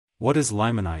What is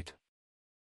limonite?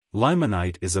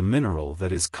 Limonite is a mineral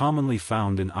that is commonly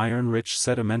found in iron-rich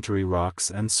sedimentary rocks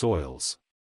and soils.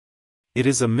 It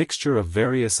is a mixture of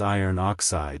various iron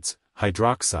oxides,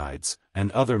 hydroxides,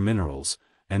 and other minerals,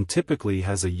 and typically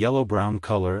has a yellow-brown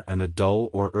color and a dull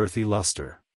or earthy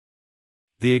luster.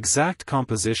 The exact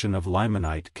composition of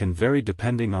limonite can vary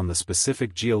depending on the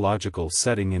specific geological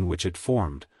setting in which it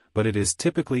formed, but it is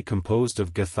typically composed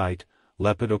of goethite,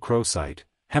 lepidocrosite,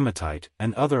 hematite,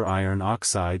 and other iron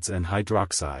oxides and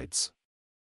hydroxides.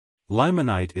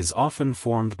 Limonite is often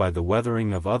formed by the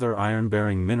weathering of other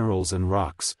iron-bearing minerals and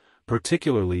rocks,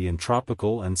 particularly in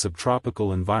tropical and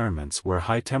subtropical environments where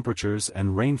high temperatures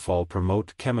and rainfall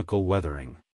promote chemical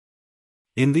weathering.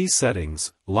 In these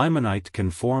settings, limonite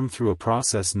can form through a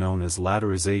process known as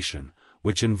laterization,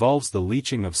 which involves the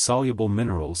leaching of soluble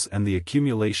minerals and the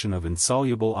accumulation of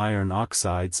insoluble iron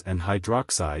oxides and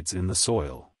hydroxides in the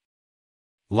soil.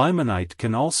 Limonite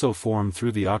can also form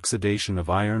through the oxidation of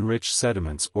iron-rich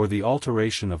sediments or the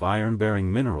alteration of iron-bearing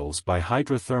minerals by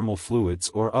hydrothermal fluids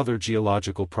or other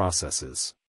geological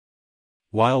processes.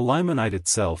 While limonite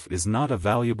itself is not a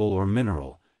valuable or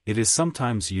mineral, it is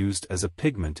sometimes used as a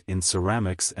pigment in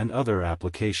ceramics and other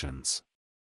applications.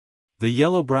 The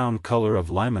yellow-brown color of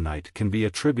limonite can be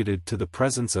attributed to the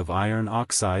presence of iron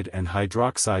oxide and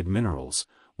hydroxide minerals,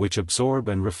 which absorb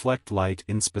and reflect light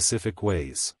in specific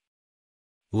ways.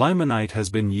 Limonite has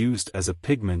been used as a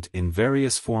pigment in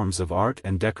various forms of art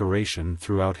and decoration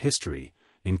throughout history,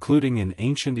 including in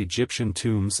ancient Egyptian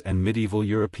tombs and medieval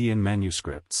European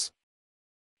manuscripts.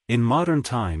 In modern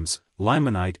times,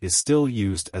 limonite is still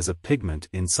used as a pigment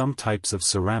in some types of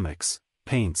ceramics,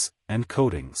 paints, and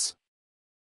coatings.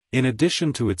 In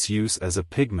addition to its use as a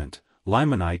pigment,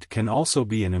 limonite can also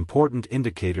be an important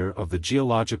indicator of the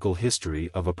geological history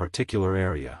of a particular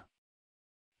area.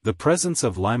 The presence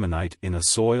of limonite in a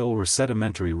soil or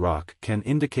sedimentary rock can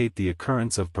indicate the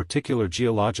occurrence of particular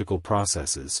geological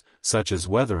processes, such as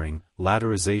weathering,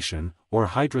 laterization, or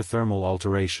hydrothermal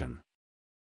alteration.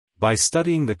 By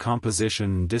studying the composition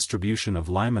and distribution of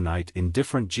limonite in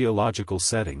different geological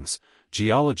settings,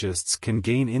 geologists can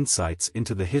gain insights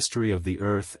into the history of the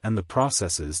Earth and the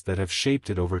processes that have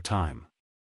shaped it over time.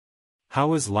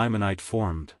 How is limonite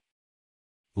formed?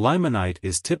 Limonite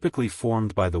is typically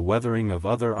formed by the weathering of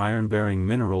other iron-bearing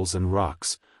minerals and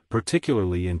rocks,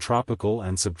 particularly in tropical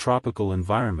and subtropical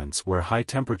environments where high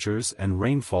temperatures and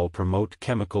rainfall promote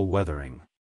chemical weathering.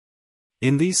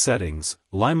 In these settings,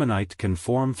 limonite can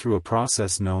form through a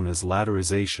process known as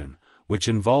laterization, which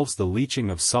involves the leaching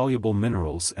of soluble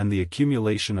minerals and the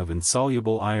accumulation of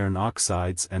insoluble iron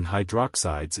oxides and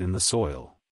hydroxides in the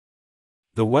soil.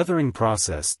 The weathering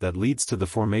process that leads to the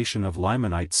formation of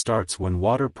limonite starts when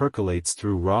water percolates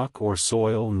through rock or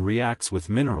soil and reacts with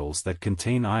minerals that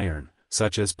contain iron,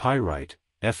 such as pyrite,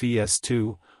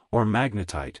 Fes2, or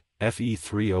magnetite,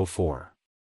 Fe3O4.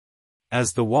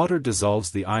 As the water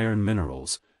dissolves the iron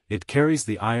minerals, it carries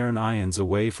the iron ions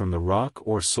away from the rock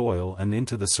or soil and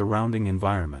into the surrounding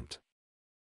environment.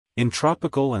 In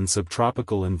tropical and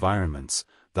subtropical environments,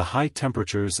 the high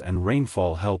temperatures and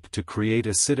rainfall help to create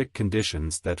acidic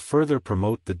conditions that further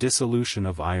promote the dissolution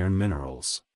of iron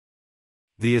minerals.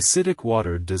 The acidic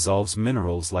water dissolves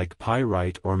minerals like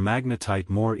pyrite or magnetite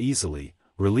more easily,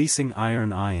 releasing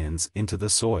iron ions into the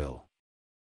soil.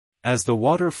 As the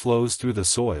water flows through the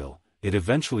soil, it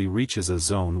eventually reaches a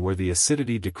zone where the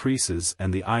acidity decreases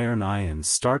and the iron ions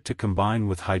start to combine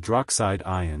with hydroxide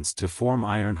ions to form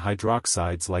iron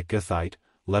hydroxides like goethite,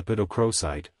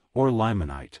 lepidocrosite, or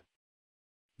limonite.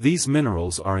 These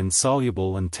minerals are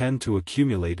insoluble and tend to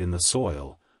accumulate in the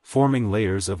soil, forming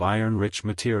layers of iron-rich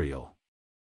material.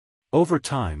 Over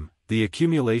time, the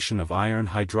accumulation of iron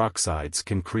hydroxides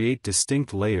can create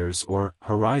distinct layers or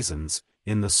horizons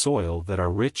in the soil that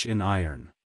are rich in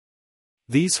iron.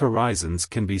 These horizons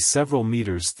can be several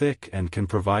meters thick and can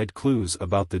provide clues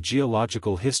about the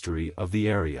geological history of the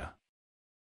area.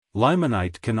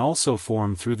 Limonite can also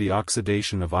form through the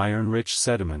oxidation of iron-rich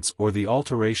sediments or the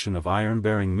alteration of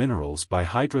iron-bearing minerals by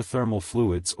hydrothermal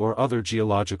fluids or other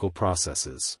geological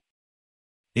processes.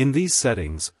 In these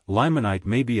settings, limonite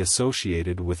may be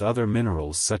associated with other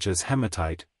minerals such as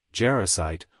hematite,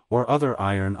 jarosite, or other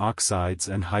iron oxides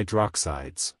and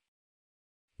hydroxides.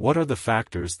 What are the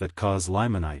factors that cause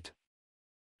limonite?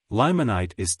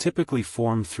 Limonite is typically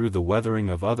formed through the weathering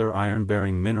of other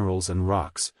iron-bearing minerals and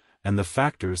rocks, and the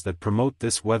factors that promote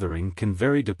this weathering can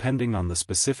vary depending on the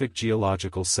specific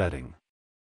geological setting.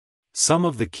 Some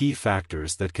of the key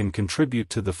factors that can contribute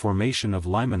to the formation of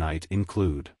limonite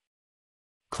include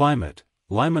climate.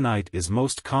 Limonite is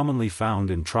most commonly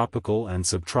found in tropical and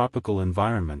subtropical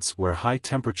environments where high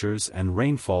temperatures and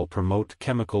rainfall promote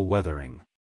chemical weathering.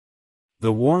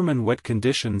 The warm and wet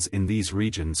conditions in these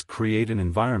regions create an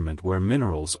environment where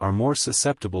minerals are more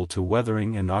susceptible to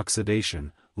weathering and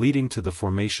oxidation, leading to the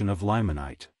formation of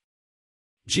limonite.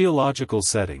 Geological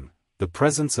setting. The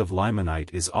presence of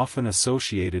limonite is often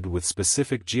associated with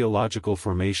specific geological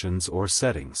formations or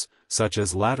settings, such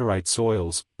as laterite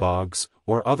soils, bogs,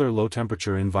 or other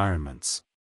low-temperature environments.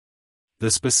 The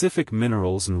specific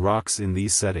minerals and rocks in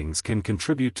these settings can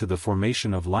contribute to the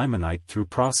formation of limonite through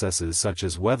processes such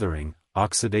as weathering,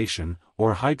 oxidation,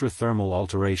 or hydrothermal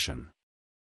alteration.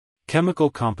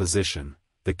 Chemical composition.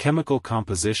 The chemical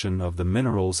composition of the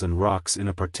minerals and rocks in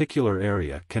a particular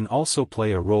area can also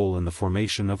play a role in the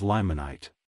formation of limonite.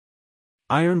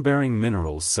 Iron-bearing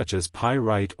minerals such as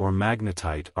pyrite or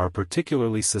magnetite are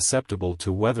particularly susceptible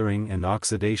to weathering and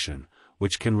oxidation,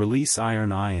 which can release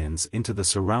iron ions into the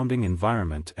surrounding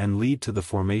environment and lead to the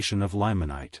formation of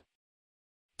limonite.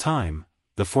 Time.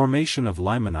 The formation of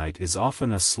limonite is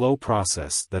often a slow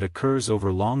process that occurs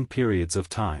over long periods of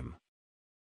time.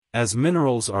 As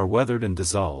minerals are weathered and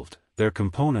dissolved, their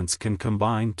components can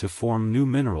combine to form new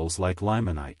minerals like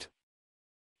limonite.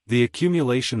 The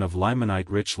accumulation of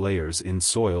limonite-rich layers in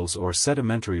soils or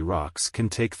sedimentary rocks can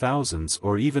take thousands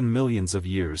or even millions of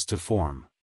years to form.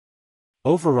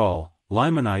 Overall,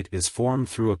 limonite is formed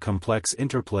through a complex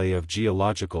interplay of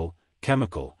geological,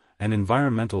 chemical, and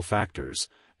environmental factors,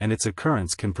 and its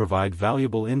occurrence can provide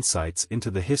valuable insights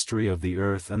into the history of the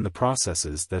Earth and the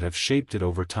processes that have shaped it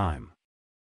over time.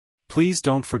 Please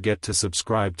don't forget to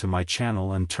subscribe to my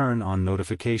channel and turn on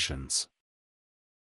notifications.